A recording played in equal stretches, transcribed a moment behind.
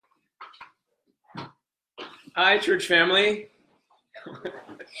Hi, church family.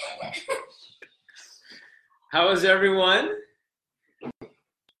 How is everyone?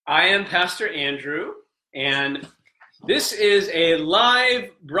 I am Pastor Andrew, and this is a live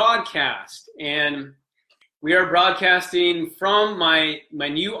broadcast, and we are broadcasting from my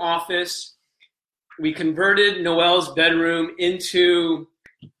new office. We converted Noelle's bedroom into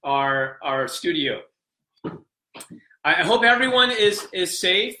our studio. I hope everyone is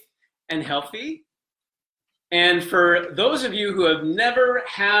safe and healthy. And for those of you who have never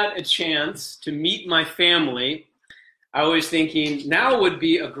had a chance to meet my family, I was thinking now would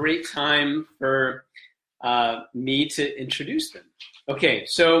be a great time for me to introduce them. Okay,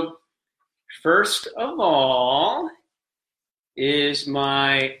 so first of all is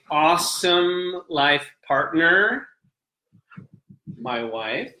my awesome life partner, my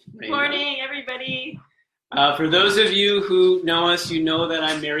wife. Good morning, everybody. For those of you who know us, you know that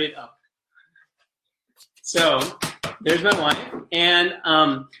I'm married up. So there's my wife, and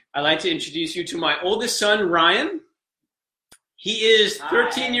I'd like to introduce you to my oldest son, Ryan. He is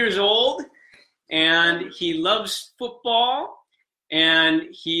 13 years old, and he loves football, and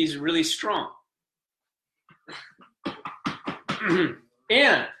he's really strong.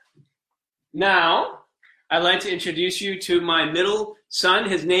 And now I'd like to introduce you to my middle son.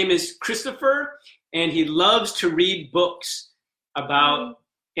 His name is Christopher, and he loves to read books about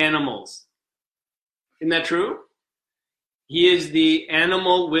animals. Isn't that true? He is the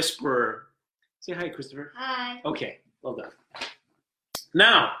animal whisperer. Say hi, Christopher. Hi. Okay, well done.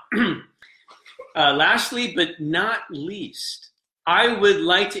 Now, lastly but not least, I would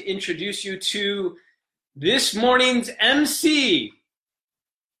like to introduce you to this morning's MC,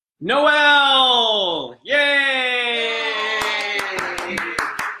 Noelle. Yay! Good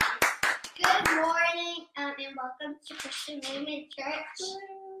morning, and welcome to Christian Movement Church.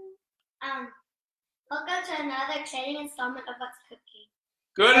 Welcome to another exciting installment of What's Cooking.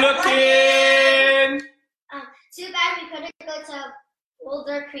 Good looking! Too bad we couldn't go to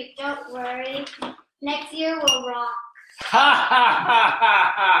Boulder Creek. Don't worry. Next year we'll rock.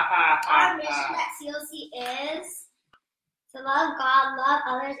 Our mission at COC is to love God, love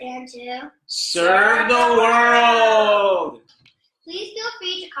others, and to serve the world! Please feel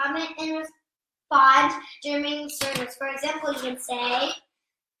free to comment and respond during service. For example, you can say,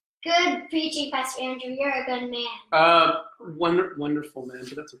 "Good preaching, Pastor Andrew. You're a good man." Wonderful man,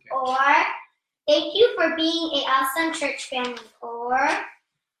 but that's okay. Or, "Thank you for being an awesome church family." Or,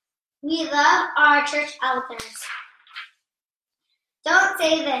 "We love our church elders." Don't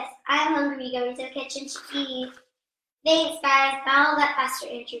say this. I'm hungry. Going to the kitchen to eat. Thanks, guys. Now I'll let Pastor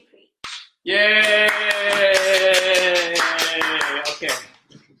Andrew preach. Yay! Okay.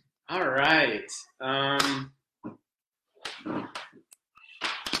 All right.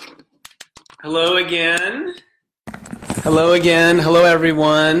 Hello again. Hello again. Hello,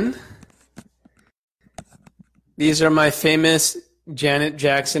 everyone. These are my famous Janet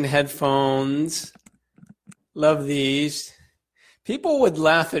Jackson headphones. Love these. People would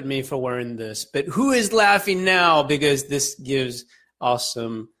laugh at me for wearing this, but who is laughing now? Because this gives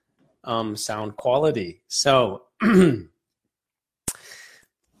awesome sound quality. So,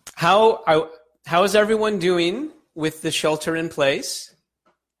 how is everyone doing with the shelter in place?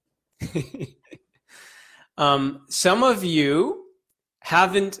 Some of you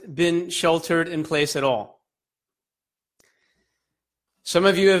haven't been sheltered in place at all. Some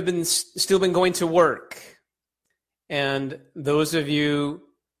of you have still been going to work. And those of you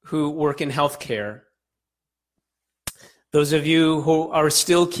who work in healthcare, those of you who are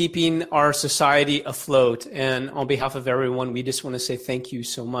still keeping our society afloat, and on behalf of everyone, we just want to say thank you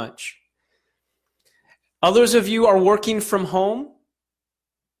so much. Others of you are working from home.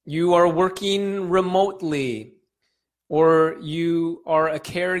 You are working remotely, or you are a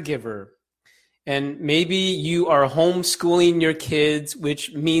caregiver, and maybe you are homeschooling your kids,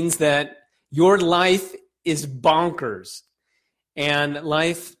 which means that your life is bonkers, and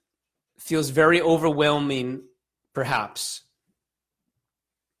life feels very overwhelming, perhaps.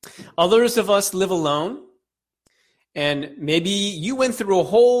 Others of us live alone, and maybe you went through a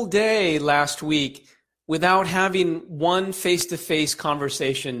whole day last week without having one face-to-face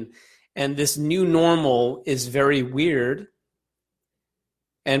conversation, and this new normal is very weird,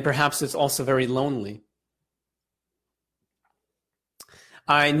 and perhaps it's also very lonely.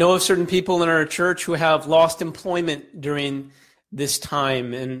 I know of certain people in our church who have lost employment during this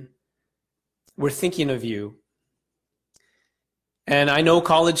time, and we're thinking of you. And I know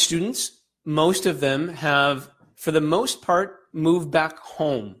college students, most of them have, for the most part, moved back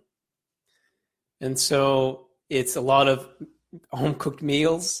home. And so it's a lot of home-cooked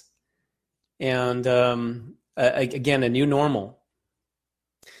meals and again, a new normal.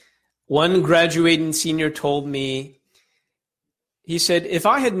 One graduating senior told me, he said, if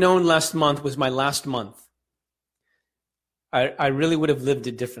I had known last month was my last month, I really would have lived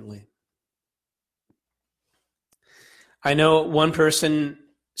it differently. I know one person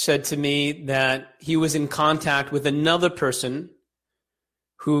said to me that he was in contact with another person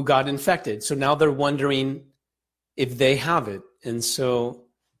who got infected. So now they're wondering if they have it. And so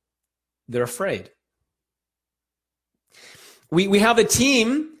they're afraid. We have a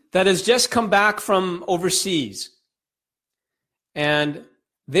team that has just come back from overseas. And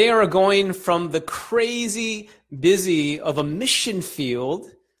they are going from the crazy busy of a mission field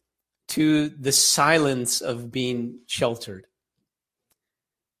to the silence of being sheltered.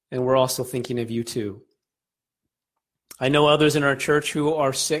 And we're also thinking of you too. I know others in our church who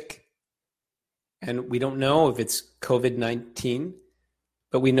are sick, and we don't know if it's COVID-19,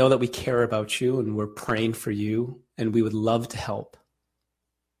 but we know that we care about you and we're praying for you, and we would love to help.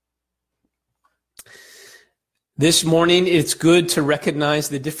 This morning, it's good to recognize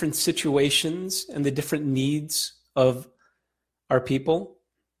the different situations and the different needs of our people.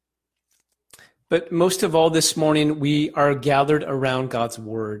 But most of all this morning, we are gathered around God's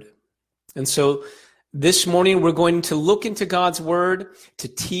Word. And so this morning, we're going to look into God's Word to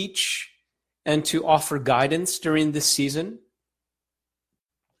teach and to offer guidance during this season.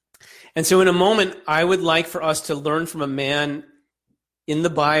 And so in a moment, I would like for us to learn from a man in the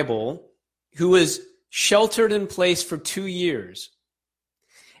Bible who was sheltered in place for 2 years.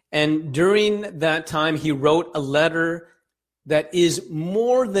 And during that time, he wrote a letter that is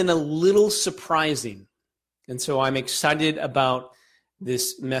more than a little surprising. And so I'm excited about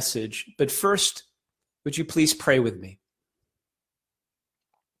this message. But first, would you please pray with me?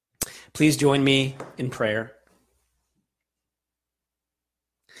 Please join me in prayer.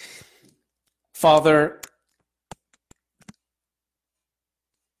 Father,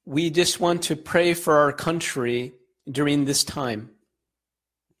 we just want to pray for our country during this time.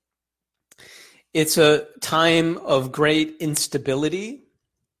 It's a time of great instability.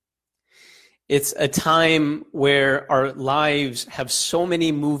 It's a time where our lives have so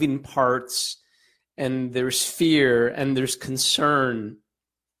many moving parts, and there's fear and there's concern.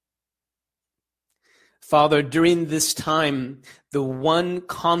 Father, during this time, the one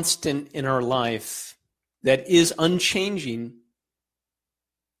constant in our life that is unchanging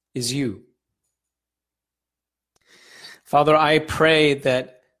is you. Father, I pray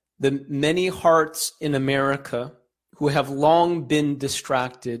that the many hearts in America who have long been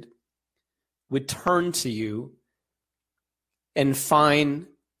distracted would turn to you and find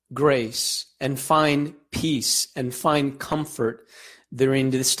grace and find peace and find comfort during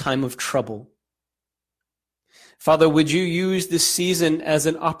this time of trouble. Father, would you use this season as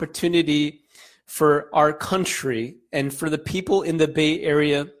an opportunity for our country and for the people in the Bay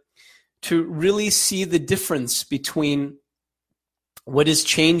Area to really see the difference between what is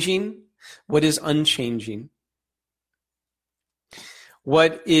changing, what is unchanging,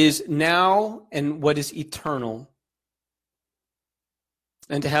 what is now and what is eternal,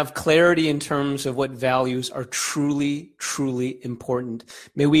 and to have clarity in terms of what values are truly, truly important.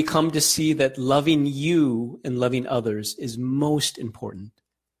 May we come to see that loving you and loving others is most important.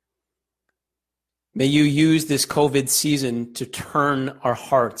 May you use this COVID season to turn our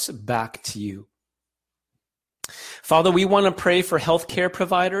hearts back to you. Father, we want to pray for healthcare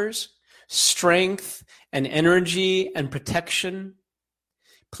providers, strength and energy and protection.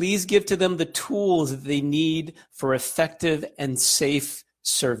 Please give to them the tools that they need for effective and safe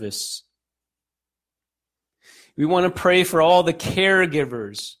service. We want to pray for all the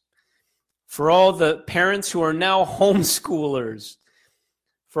caregivers, for all the parents who are now homeschoolers,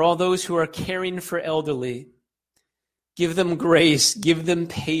 for all those who are caring for elderly. Give them grace, give them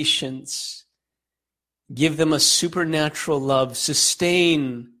patience, give them a supernatural love.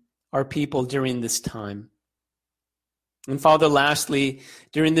 Sustain our people during this time. And Father, lastly,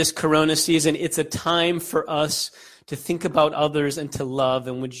 during this Corona season, it's a time for us to think about others and to love.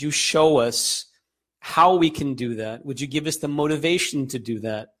 And would you show us how we can do that? Would you give us the motivation to do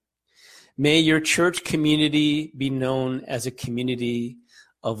that? May your church community be known as a community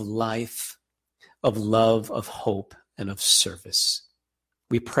of life, of love, of hope, and of service.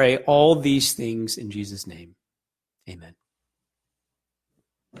 We pray all these things in Jesus' name. Amen.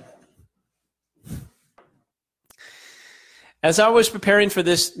 As I was preparing for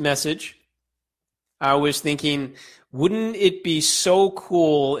this message, I was thinking, wouldn't it be so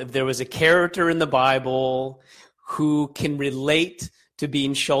cool if there was a character in the Bible who can relate to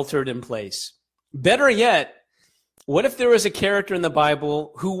being sheltered in place? Better yet, What if there was a character in the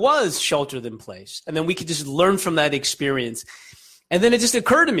Bible who was sheltered in place? And then we could just learn from that experience. And then it just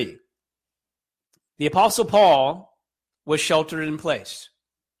occurred to me, the Apostle Paul was sheltered in place.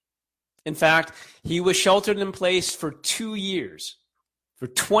 In fact, he was sheltered in place for 2 years, for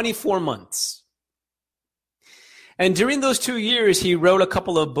 24 months. And during those 2 years, he wrote a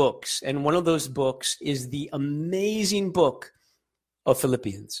couple of books. And one of those books is the amazing book of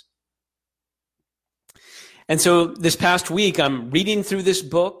Philippians. And so this past week, I'm reading through this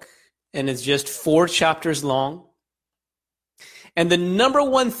book, and it's just 4 chapters long. And the number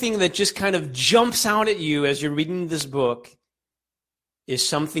one thing that just kind of jumps out at you as you're reading this book is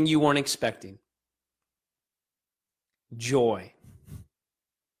something you weren't expecting. Joy.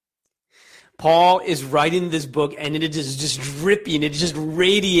 Paul is writing this book, and it is just dripping, it's just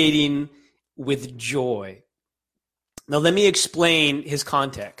radiating with joy. Now, let me explain his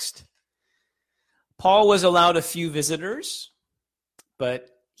context. Paul was allowed a few visitors, but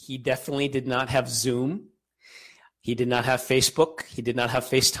he definitely did not have Zoom. He did not have Facebook. He did not have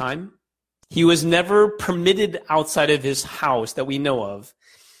FaceTime. He was never permitted outside of his house that we know of.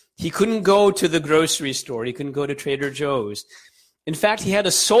 He couldn't go to the grocery store. He couldn't go to Trader Joe's. In fact, he had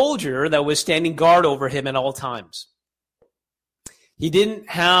a soldier that was standing guard over him at all times. He didn't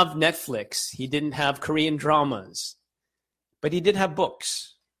have Netflix. He didn't have Korean dramas. But he did have books.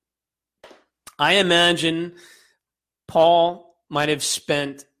 I imagine Paul might have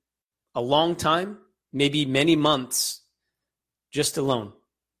spent a long time, maybe many months, just alone.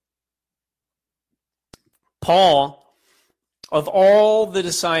 Paul, of all the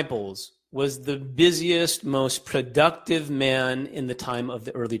disciples, was the busiest, most productive man in the time of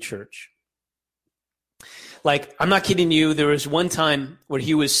the early church. Like, I'm not kidding you, there was one time where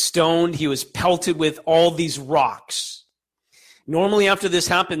he was stoned, he was pelted with all these rocks. Normally after this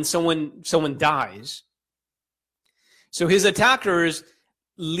happens, someone dies. So his attackers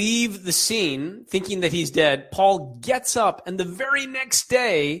leave the scene thinking that he's dead. Paul gets up, and the very next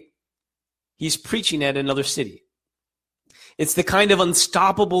day, he's preaching at another city. It's the kind of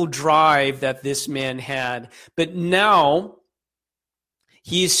unstoppable drive that this man had. But now,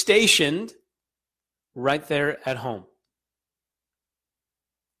 he is stationed right there at home.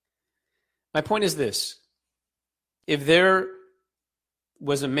 My point is this. If there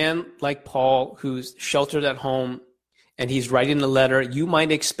was a man like Paul who's sheltered at home and he's writing a letter, you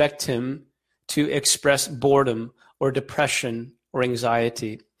might expect him to express boredom or depression or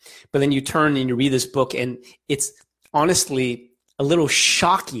anxiety. But then you turn and you read this book, and it's honestly a little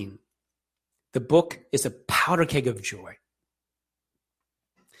shocking. The book is a powder keg of joy.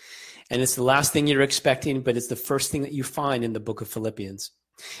 And it's the last thing you're expecting, but it's the first thing that you find in the book of Philippians.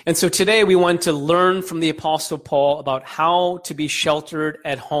 And so today we want to learn from the Apostle Paul about how to be sheltered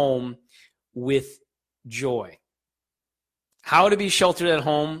at home with joy. How to be sheltered at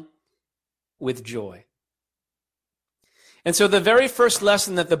home with joy. And so the very first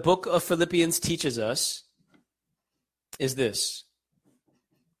lesson that the book of Philippians teaches us is this.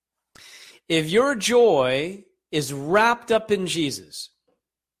 If your joy is wrapped up in Jesus,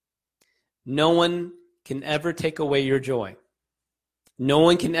 no one can ever take away your joy. No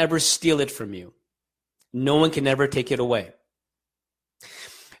one can ever steal it from you. No one can ever take it away.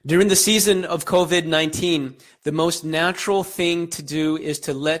 During the season of COVID-19, the most natural thing to do is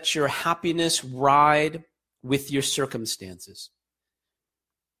to let your happiness ride with your circumstances.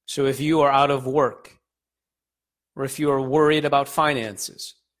 So if you are out of work, or if you are worried about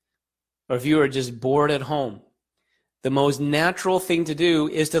finances, or if you are just bored at home, the most natural thing to do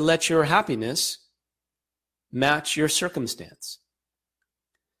is to let your happiness match your circumstance.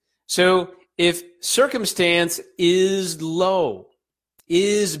 So if circumstance is low,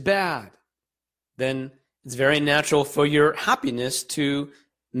 is bad, then it's very natural for your happiness to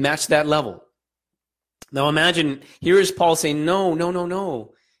match that level. Now imagine, here is Paul saying,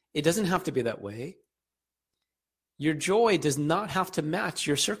 no. It doesn't have to be that way. Your joy does not have to match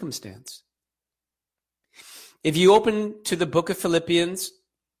your circumstance. If you open to the book of Philippians,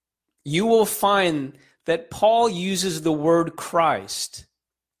 you will find that Paul uses the word Christ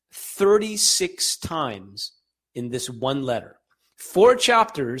 36 times in this one letter. 4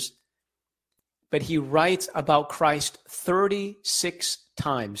 chapters, but he writes about Christ 36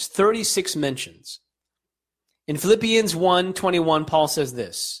 times, 36 mentions. In Philippians 1:21, Paul says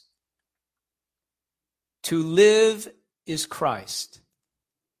this: to live is Christ,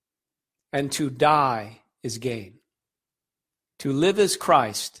 and to die is gain. To live is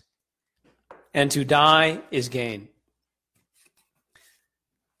Christ, and to die is gain.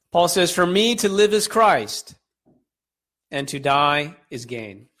 Paul says, for me to live is Christ, and to die is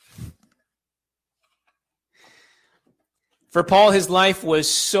gain. For Paul, his life was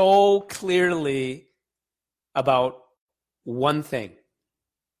so clearly about one thing.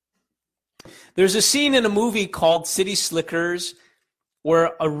 There's a scene in a movie called City Slickers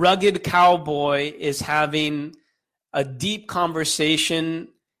where a rugged cowboy is having a deep conversation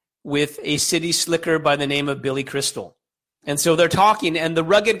with a city slicker by the name of Billy Crystal. And so they're talking, and the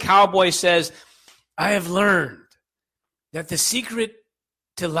rugged cowboy says, I have learned that the secret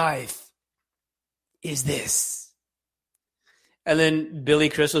to life is this. And then Billy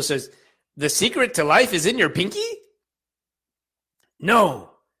Crystal says, the secret to life is in your pinky?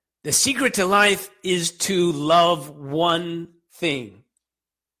 No, the secret to life is to love one thing.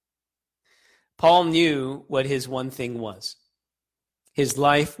 Paul knew what his one thing was. His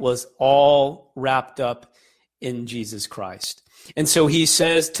life was all wrapped up in Jesus Christ. And so he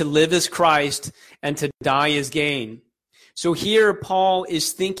says to live is Christ and to die is gain. So here Paul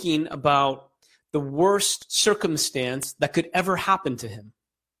is thinking about the worst circumstance that could ever happen to him.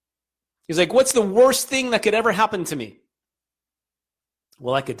 He's like, what's the worst thing that could ever happen to me?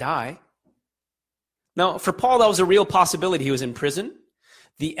 Well, I could die. Now, for Paul, that was a real possibility. He was in prison.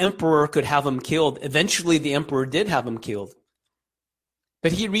 The emperor could have him killed. Eventually, the emperor did have him killed.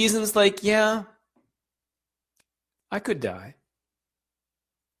 But he reasons like, yeah, I could die.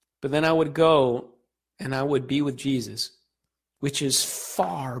 But then I would go and I would be with Jesus, which is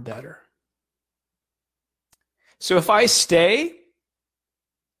far better. So if I stay,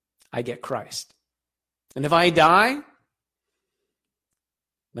 I get Christ. And if I die,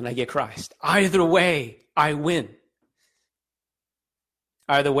 then I get Christ. Either way, I win.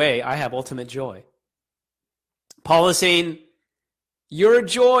 Either way, I have ultimate joy. Paul is saying, your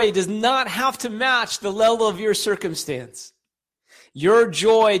joy does not have to match the level of your circumstance. Your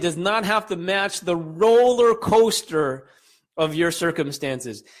joy does not have to match the roller coaster of your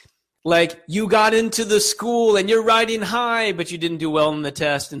circumstances. Like you got into the school and you're riding high, but you didn't do well in the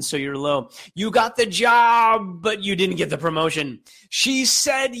test, and so you're low. You got the job, but you didn't get the promotion. She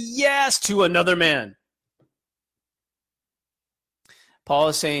said yes to another man. Paul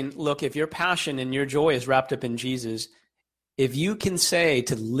is saying, look, if your passion and your joy is wrapped up in Jesus, if you can say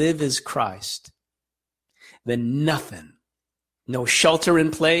to live is Christ, then nothing, no shelter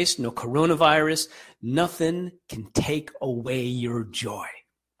in place, no coronavirus, nothing can take away your joy.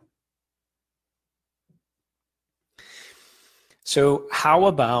 So how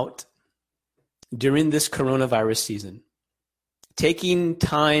about during this coronavirus season, taking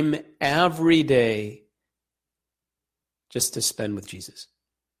time every day just to spend with Jesus?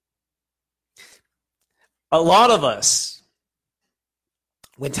 A lot of us,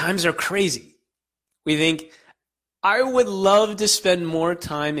 when times are crazy, we think, I would love to spend more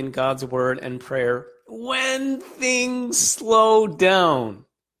time in God's word and prayer when things slow down.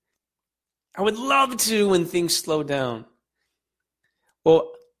 I would love to when things slow down.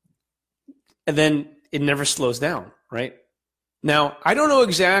 Well, and then it never slows down, right? Now, I don't know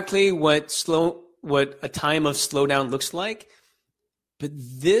exactly what a time of slowdown looks like, but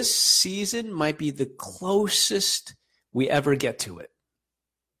this season might be the closest we ever get to it.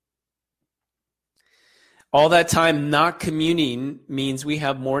 All that time not communing means we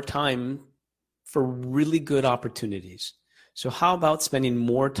have more time for really good opportunities. So how about spending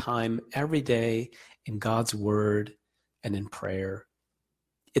more time every day in God's word and in prayer?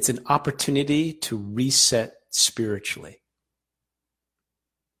 It's an opportunity to reset spiritually.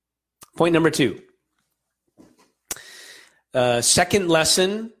 Point number 2. Second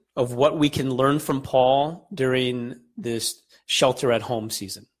lesson of what we can learn from Paul during this shelter-at-home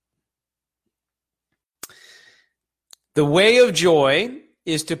season. The way of joy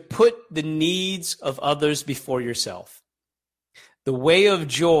is to put the needs of others before yourself. The way of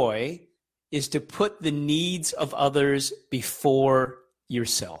joy is to put the needs of others before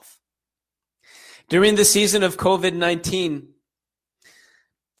yourself. During the season of COVID-19,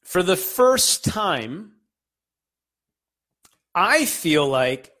 for the first time, I feel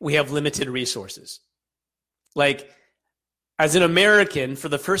like we have limited resources. Like, as an American, for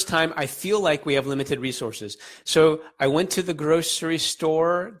the first time, I feel like we have limited resources. So I went to the grocery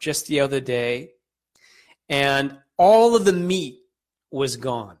store just the other day, and all of the meat was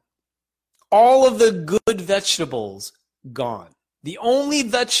gone. All of the good vegetables gone. The only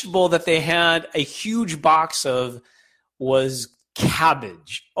vegetable that they had a huge box of was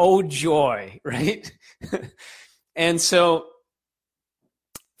cabbage. Oh, joy, right? And so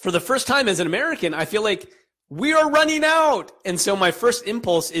for the first time as an American, I feel like we are running out. And so my first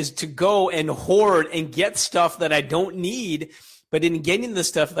impulse is to go and hoard and get stuff that I don't need. But in getting the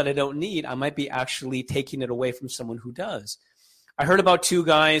stuff that I don't need, I might be actually taking it away from someone who does. I heard about 2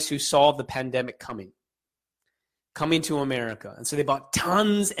 guys who saw the pandemic coming. coming to America. And so they bought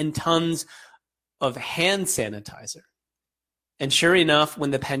tons and tons of hand sanitizer. And sure enough,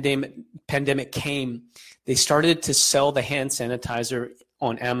 when the pandemic came, they started to sell the hand sanitizer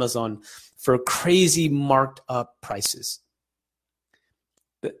on Amazon for crazy marked up prices.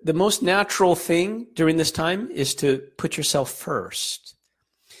 The most natural thing during this time is to put yourself first.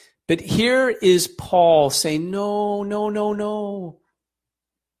 But here is Paul saying, no, no, no, no.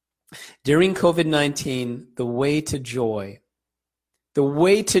 During COVID-19, the way to joy,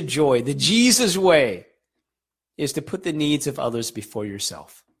 the Jesus way, is to put the needs of others before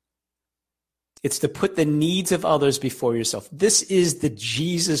yourself. It's to put the needs of others before yourself. This is the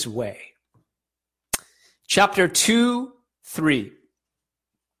Jesus way. Chapter 2:3.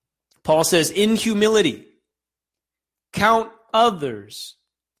 Paul says, in humility, count others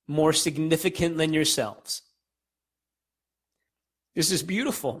more significant than yourselves. This is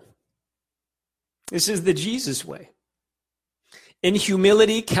beautiful. This is the Jesus way. In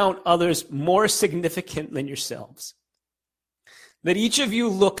humility, count others more significant than yourselves. Let each of you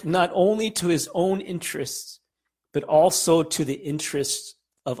look not only to his own interests, but also to the interests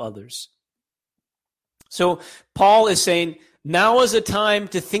of others. So Paul is saying, now is a time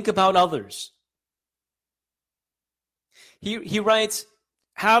to think about others. He writes,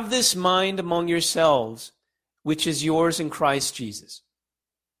 have this mind among yourselves, which is yours in Christ Jesus.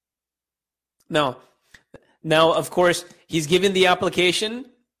 Now, of course, he's given the application.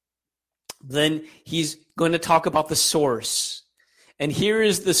 Then he's going to talk about the source. And here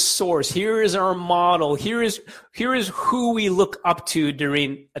is the source. Here is our model. Here is who we look up to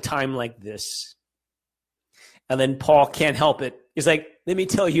during a time like this. And then Paul can't help it. He's like, let me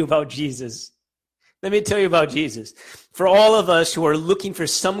tell you about Jesus. Let me tell you about Jesus. For all of us who are looking for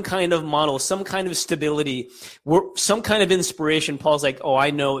some kind of model, some kind of stability, some kind of inspiration, Paul's like, oh, I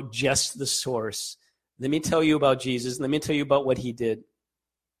know just the source. Let me tell you about Jesus. Let me tell you about what he did.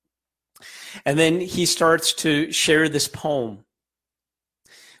 And then he starts to share this poem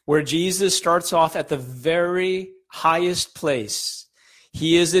where Jesus starts off at the very highest place.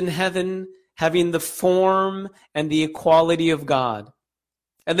 He is in heaven, having the form and the equality of God.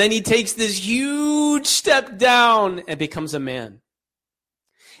 And then he takes this huge step down and becomes a man.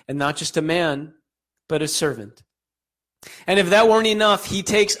 And not just a man, but a servant. And if that weren't enough, he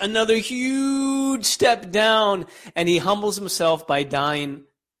takes another huge step down and he humbles himself by dying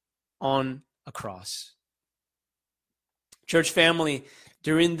on a cross. Church family,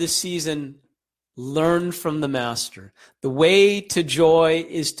 during this season, learn from the Master. The way to joy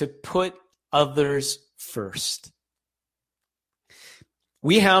is to put others first.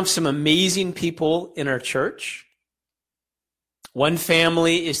 We have some amazing people in our church. One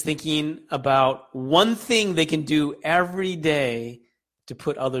family is thinking about one thing they can do every day to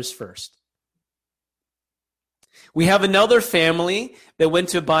put others first. We have another family that went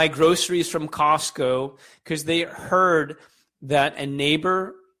to buy groceries from Costco because they heard that a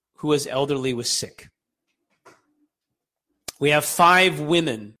neighbor who was elderly was sick. We have 5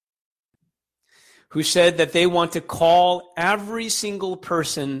 women who said that they want to call every single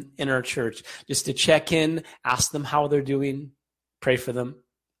person in our church just to check in, ask them how they're doing, pray for them.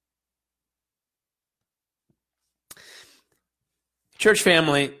 Church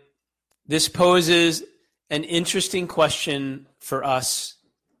family, this poses an interesting question for us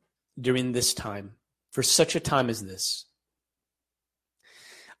during this time, for such a time as this.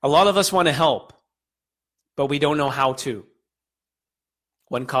 A lot of us want to help, but we don't know how to.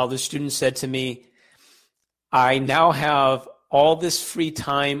 One college student said to me, I now have all this free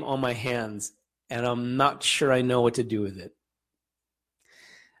time on my hands, and I'm not sure I know what to do with it.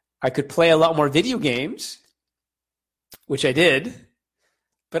 I could play a lot more video games, which I did,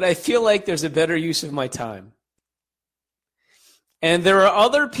 but I feel like there's a better use of my time. And there are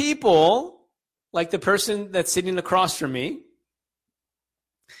other people, like the person that's sitting across from me,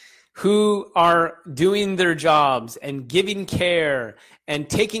 who are doing their jobs and giving care and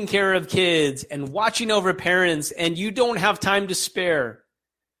taking care of kids and watching over parents, and you don't have time to spare,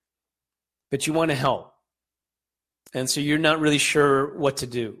 but you want to help. And so you're not really sure what to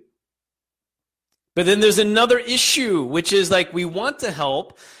do. But then there's another issue, which is like we want to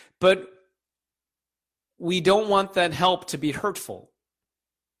help, but we don't want that help to be hurtful.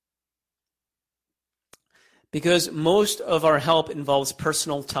 Because most of our help involves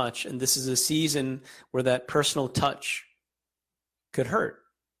personal touch, and this is a season where that personal touch could hurt.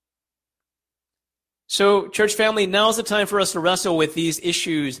 So, church family, now's the time for us to wrestle with these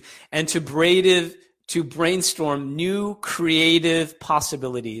issues and to brainstorm new creative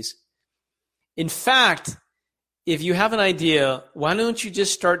possibilities. In fact, if you have an idea, why don't you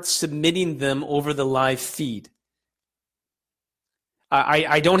just start submitting them over the live feed?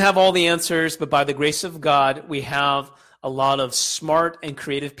 I don't have all the answers, but by the grace of God, we have a lot of smart and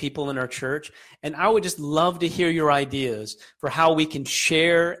creative people in our church. And I would just love to hear your ideas for how we can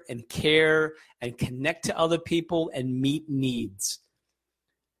share and care and connect to other people and meet needs.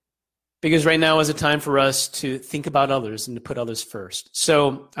 Because right now is a time for us to think about others and to put others first.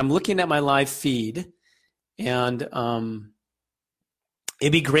 So I'm looking at my live feed, and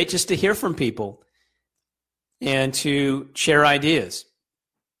it'd be great just to hear from people and to share ideas.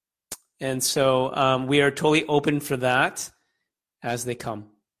 And so we are totally open for that as they come.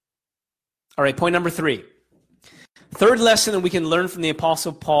 All right, point number 3. Third lesson that we can learn from the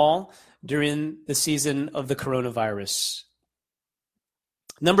Apostle Paul during the season of the coronavirus.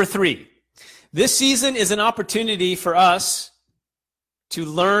 Number 3, this season is an opportunity for us to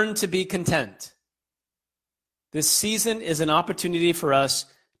learn to be content. This season is an opportunity for us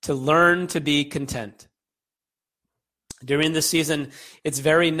to learn to be content. During this season, it's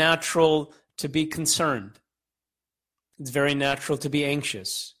very natural to be concerned. It's very natural to be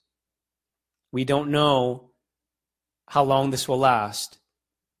anxious. We don't know how long this will last.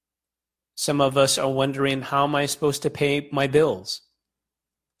 Some of us are wondering, how am I supposed to pay my bills?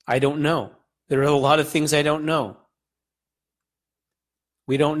 I don't know. There are a lot of things I don't know.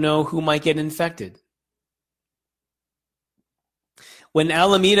 We don't know who might get infected. When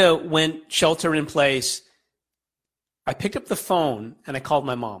Alameda went shelter in place, I picked up the phone and I called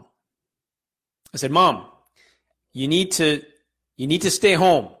my mom. I said, Mom, you need to stay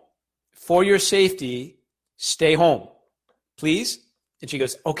home. For your safety, stay home, please. And she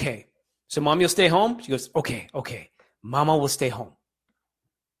goes, okay. So Mom, you'll stay home? She goes, okay. Mama will stay home.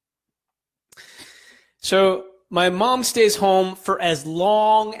 So my mom stays home for as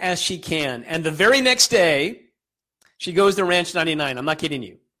long as she can. And the very next day, she goes to Ranch 99. I'm not kidding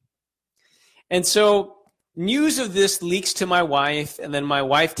you. And so news of this leaks to my wife, and then my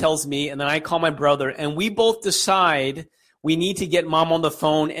wife tells me, and then I call my brother, and we both decide we need to get Mom on the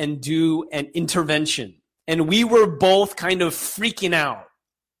phone and do an intervention. And we were both kind of freaking out.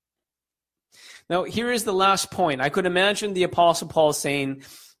 Now, here is the last point. I could imagine the Apostle Paul saying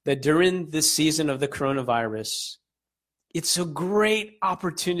that during this season of the coronavirus, it's a great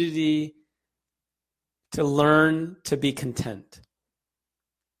opportunity to learn to be content,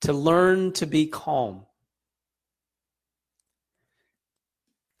 to learn to be calm.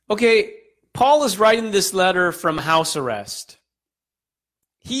 Okay, Paul is writing this letter from house arrest.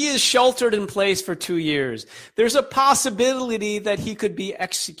 He is sheltered in place for 2 years. There's a possibility that he could be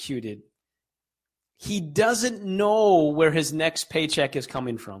executed. He doesn't know where his next paycheck is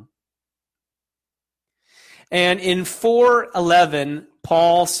coming from. And in 4:11,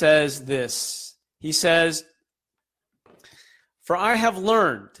 Paul says this. He says, "For I have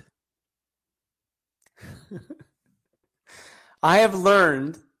learned, I have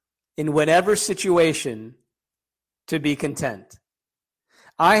learned in whatever situation to be content.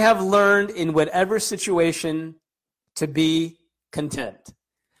 I have learned in whatever situation to be content."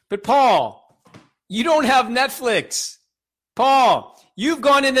 But Paul, you don't have Netflix. Paul, you've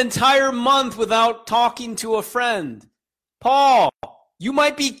gone an entire month without talking to a friend. Paul, you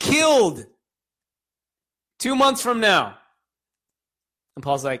might be killed 2 months from now. And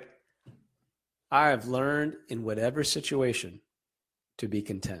Paul's like, I have learned in whatever situation to be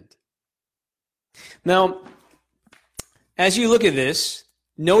content. Now, as you look at this,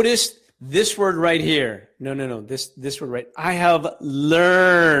 notice this word right here. No. This word right. I have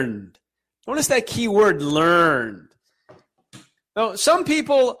learned. Notice that key word, learned. Now, some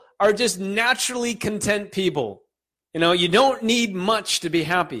people are just naturally content people. You don't need much to be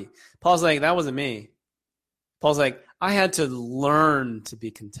happy. Paul's like, that wasn't me. Paul's like, I had to learn to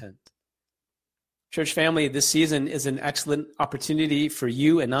be content. Church family, this season is an excellent opportunity for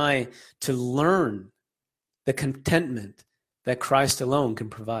you and I to learn the contentment that Christ alone can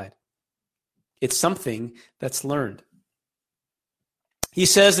provide. It's something that's learned. He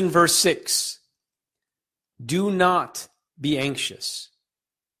says in verse 6, do not be anxious.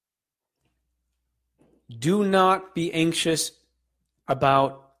 Do not be anxious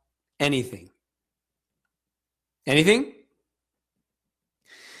about anything. Anything?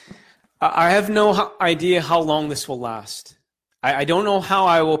 I have no idea how long this will last. I don't know how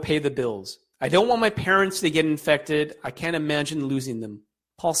I will pay the bills. I don't want my parents to get infected. I can't imagine losing them.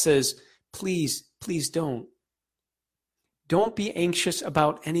 Paul says, please don't. Don't be anxious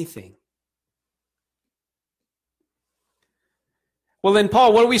about anything. Well then,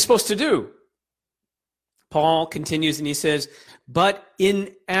 Paul, what are we supposed to do? Paul continues and he says, but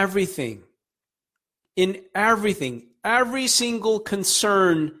in everything, every single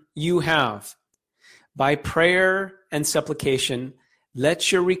concern you have, by prayer and supplication,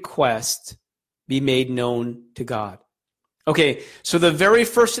 let your request be made known to God. Okay, so the very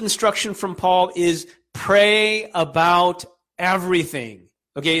first instruction from Paul is pray about everything.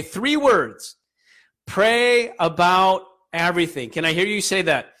 Okay, 3 words. Pray about everything. Can I hear you say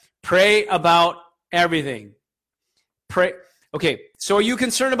that? Pray about everything. Pray. Okay, so are you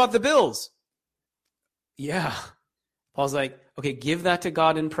concerned about the bills? Yeah. Paul's like, okay, give that to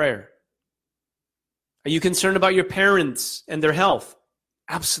God in prayer. Are you concerned about your parents and their health?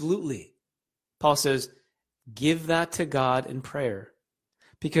 Absolutely. Paul says, give that to God in prayer.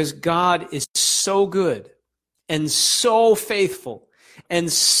 Because God is so good and so faithful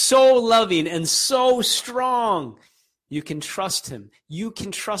and so loving and so strong. You can trust him. You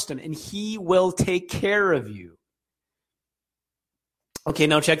can trust him, and he will take care of you. Okay,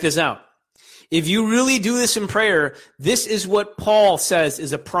 now check this out. If you really do this in prayer, this is what Paul says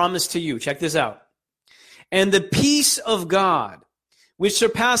is a promise to you. Check this out. And the peace of God, which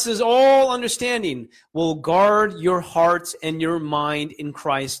surpasses all understanding, will guard your hearts and your mind in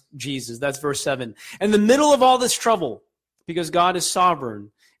Christ Jesus. That's verse 7. In the middle of all this trouble, because God is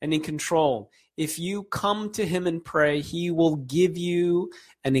sovereign and in control, if you come to him and pray, he will give you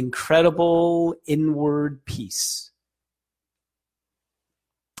an incredible inward peace.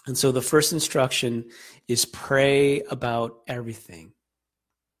 And so the first instruction is pray about everything.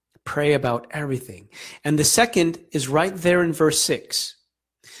 Pray about everything. And the second is right there in verse 6.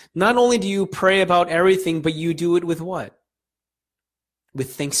 Not only do you pray about everything, but you do it with what?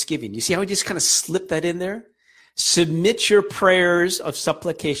 With thanksgiving. You see how I just kind of slipped that in there? Submit your prayers of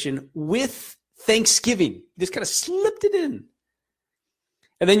supplication with thanksgiving. You just kind of slipped it in.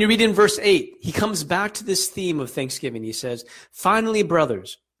 And then you read in verse 8, he comes back to this theme of thanksgiving. He says, finally,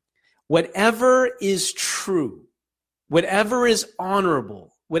 brothers, whatever is true, whatever is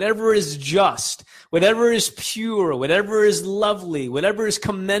honorable, whatever is just, whatever is pure, whatever is lovely, whatever is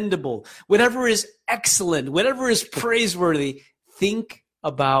commendable, whatever is excellent, whatever is praiseworthy, think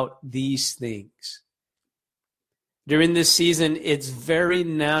about these things. During this season, it's very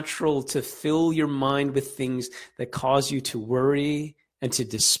natural to fill your mind with things that cause you to worry and to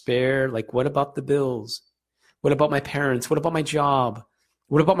despair. Like, what about the bills? What about my parents? What about my job?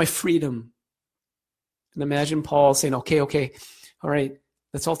 What about my freedom? And imagine Paul saying, okay, all right,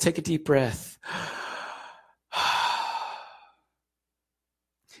 let's all take a deep breath.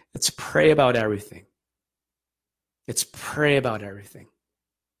 Let's pray about everything. Let's pray about everything.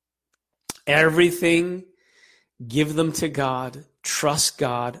 Everything, give them to God, trust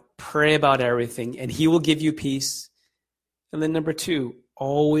God, pray about everything, and he will give you peace. And then number 2,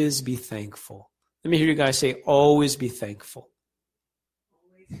 always be thankful. Let me hear you guys say, always be thankful.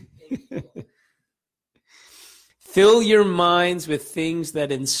 Fill your minds with things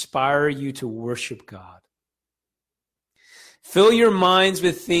that inspire you to worship God. Fill your minds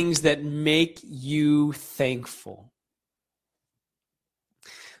with things that make you thankful.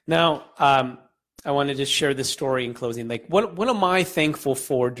 Now, I want to just share this story in closing. Like, what am I thankful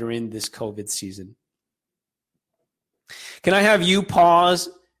for during this COVID season? Can I have you pause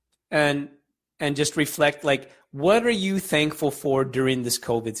and just reflect, like, what are you thankful for during this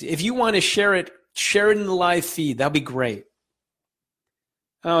COVID season? If you want to share it in the live feed. That'd be great.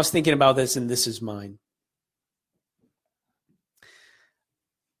 I was thinking about this, and this is mine.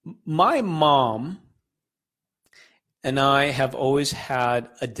 My mom and I have always had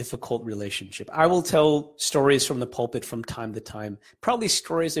a difficult relationship. I will tell stories from the pulpit from time to time, probably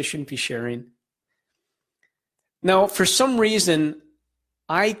stories I shouldn't be sharing. Now, for some reason,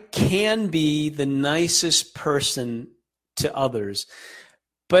 I can be the nicest person to others,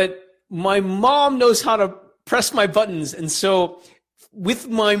 but my mom knows how to press my buttons. And so with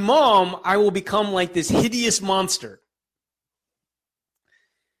my mom, I will become like this hideous monster.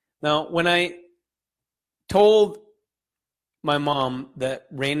 Now, when I told my mom that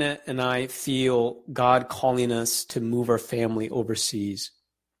Raina and I feel God calling us to move our family overseas,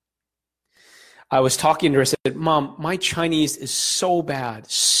 I was talking to her. I said, Mom, my Chinese is so bad,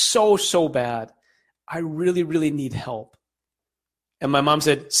 so bad. I really, really need help. And my mom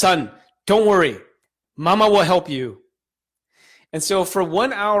said, son, don't worry. Mama will help you. And so for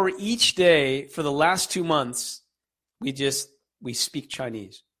 1 hour each day for the last 2 months, we speak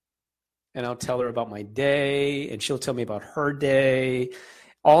Chinese. And I'll tell her about my day, and she'll tell me about her day,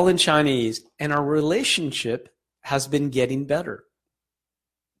 all in Chinese. And our relationship has been getting better.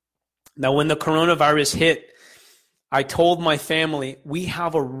 Now, when the coronavirus hit, I told my family, we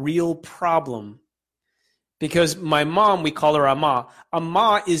have a real problem. Because my mom, we call her Ama.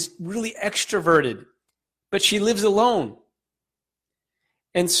 Ama is really extroverted, but she lives alone.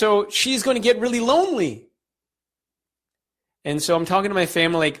 And so she's going to get really lonely. And so I'm talking to my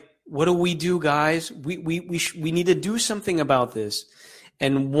family, like, what do we do, guys? We need to do something about this.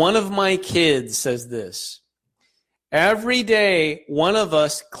 And one of my kids says this: every day, one of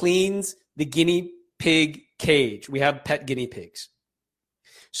us cleans the guinea pig cage. We have pet guinea pigs.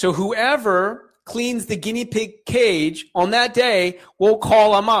 So whoever cleans the guinea pig cage on that day will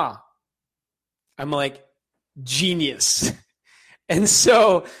call Ama. I'm like, genius. And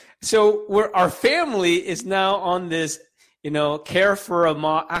so our family is now on this, care for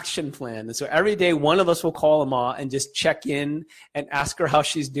Ama action plan. And so every day one of us will call Ama and just check in and ask her how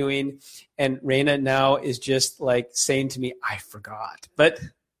she's doing. And Raina now is just like saying to me, I forgot. But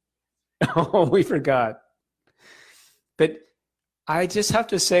we forgot. But I just have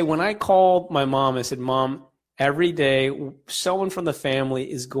to say, when I called my mom, I said, Mom, every day someone from the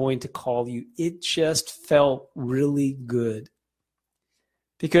family is going to call you. It just felt really good.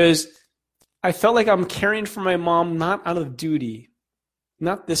 Because I felt like I'm caring for my mom, not out of duty,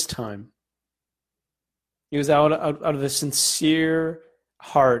 not this time. It was out of a sincere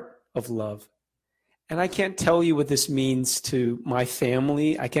heart of love. And I can't tell you what this means to my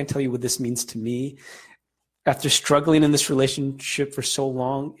family. I can't tell you what this means to me. After struggling in this relationship for so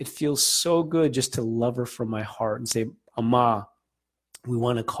long, it feels so good just to love her from my heart and say, Ama, we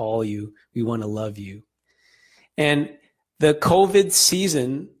want to call you. We want to love you. And the COVID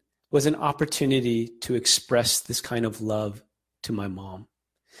season was an opportunity to express this kind of love to my mom.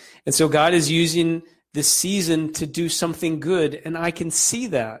 And so God is using this season to do something good, and I can see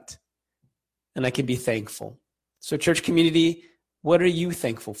that, and I can be thankful. So church community, what are you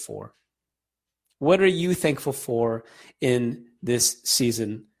thankful for? What are you thankful for in this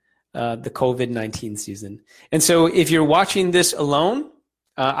season, the COVID-19 season? And so if you're watching this alone,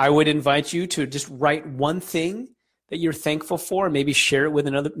 I would invite you to just write one thing that you're thankful for, maybe share it with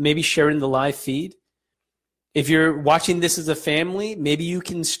another, maybe share it in the live feed. If you're watching this as a family, maybe you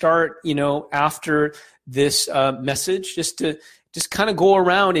can start, after this message, just kind of go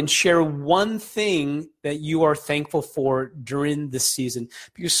around and share one thing that you are thankful for during this season.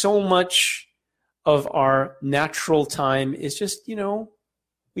 Because so much of our natural time is just,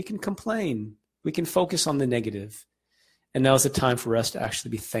 we can complain. We can focus on the negative. And now is the time for us to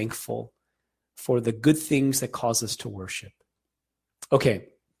actually be thankful for the good things that cause us to worship. Okay,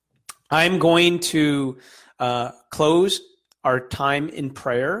 I'm going to close our time in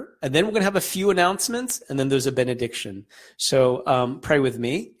prayer, and then we're going to have a few announcements, and then there's a benediction. So pray with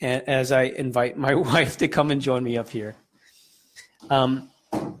me as I invite my wife to come and join me up here.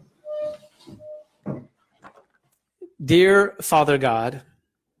 Dear Father God,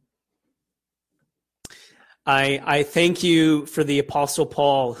 I thank you for the Apostle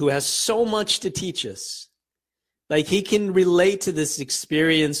Paul, who has so much to teach us. Like, he can relate to this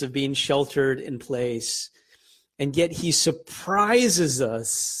experience of being sheltered in place, and yet he surprises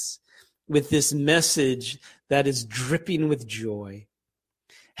us with this message that is dripping with joy.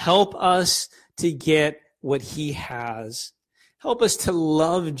 Help us to get what he has. Help us to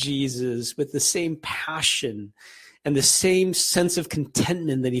love Jesus with the same passion and the same sense of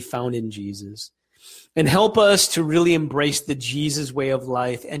contentment that he found in Jesus. And help us to really embrace the Jesus way of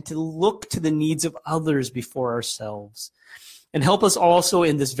life and to look to the needs of others before ourselves. And help us also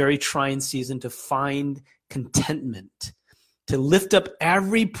in this very trying season to find contentment, to lift up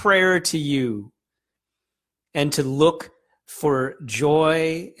every prayer to you, and to look for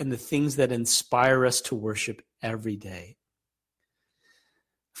joy and the things that inspire us to worship every day.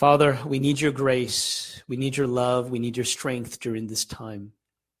 Father, we need your grace, we need your love, we need your strength during this time.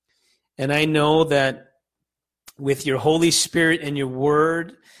 And I know that with your Holy Spirit and your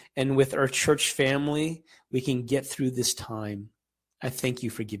word and with our church family, we can get through this time. I thank you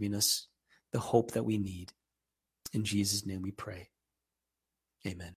for giving us the hope that we need. In Jesus' name we pray. Amen.